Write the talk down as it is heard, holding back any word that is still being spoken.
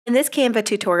In this Canva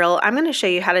tutorial, I'm going to show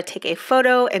you how to take a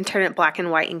photo and turn it black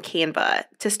and white in Canva.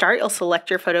 To start, you'll select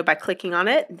your photo by clicking on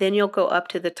it, then you'll go up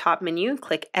to the top menu and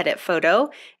click Edit Photo,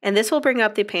 and this will bring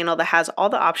up the panel that has all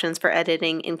the options for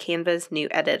editing in Canva's new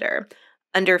editor.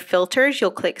 Under Filters,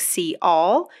 you'll click See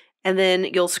All, and then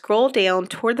you'll scroll down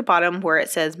toward the bottom where it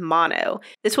says Mono.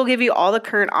 This will give you all the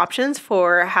current options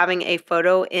for having a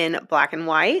photo in black and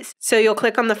white. So you'll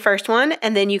click on the first one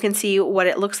and then you can see what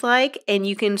it looks like, and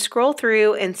you can scroll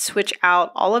through and switch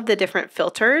out all of the different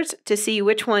filters to see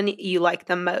which one you like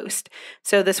the most.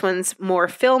 So this one's more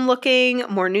film looking,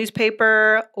 more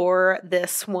newspaper, or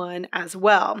this one as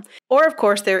well. Or of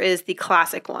course there is the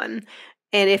classic one.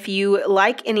 And if you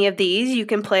like any of these, you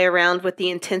can play around with the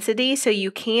intensity, so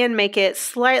you can make it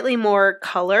slightly more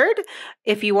colored.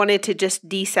 If you wanted to just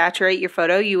desaturate your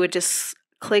photo, you would just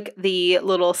click the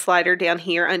little slider down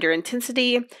here under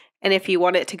intensity. And if you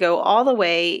want it to go all the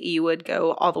way, you would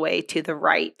go all the way to the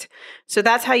right. So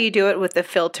that's how you do it with the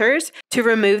filters. To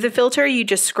remove the filter, you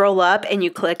just scroll up and you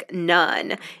click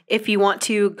None. If you want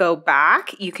to go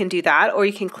back, you can do that, or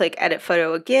you can click Edit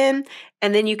Photo again,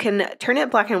 and then you can turn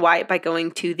it black and white by going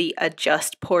to the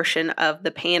Adjust portion of the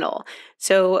panel.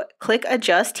 So click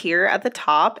Adjust here at the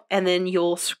top, and then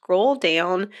you'll scroll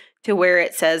down to where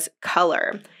it says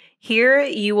Color. Here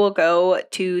you will go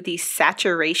to the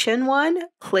saturation one,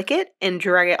 click it, and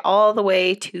drag it all the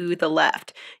way to the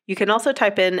left. You can also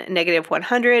type in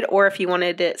 -100, or if you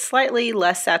wanted it slightly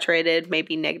less saturated,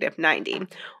 maybe -90.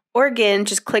 Or again,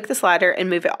 just click the slider and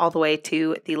move it all the way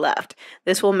to the left.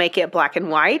 This will make it black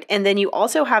and white. And then you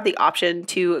also have the option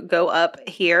to go up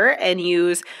here and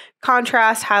use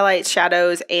contrast, highlights,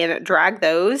 shadows, and drag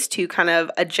those to kind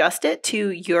of adjust it to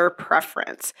your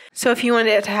preference. So if you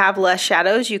wanted it to have less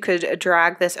shadows, you could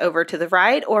drag this over to the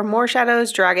right, or more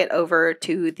shadows, drag it over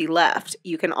to the left.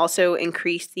 You can also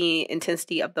increase the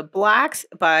intensity of the blacks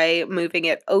by moving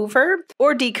it over,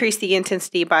 or decrease the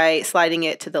intensity by sliding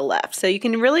it to the left. So you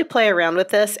can really play around with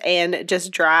this and just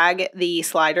drag the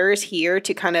sliders here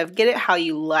to kind of get it how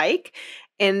you like,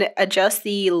 and adjust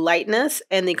the lightness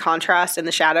and the contrast and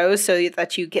the shadows so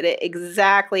that you get it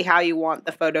exactly how you want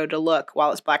the photo to look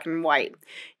while it's black and white.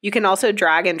 You can also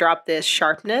drag and drop this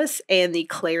sharpness and the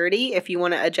clarity if you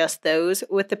want to adjust those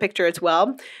with the picture as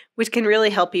well, which can really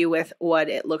help you with what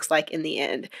it looks like in the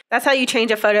end. That's how you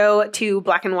change a photo to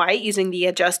black and white using the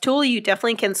Adjust tool. You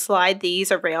definitely can slide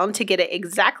these around to get it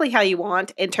exactly how you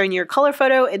want and turn your color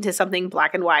photo into something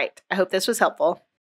black and white. I hope this was helpful.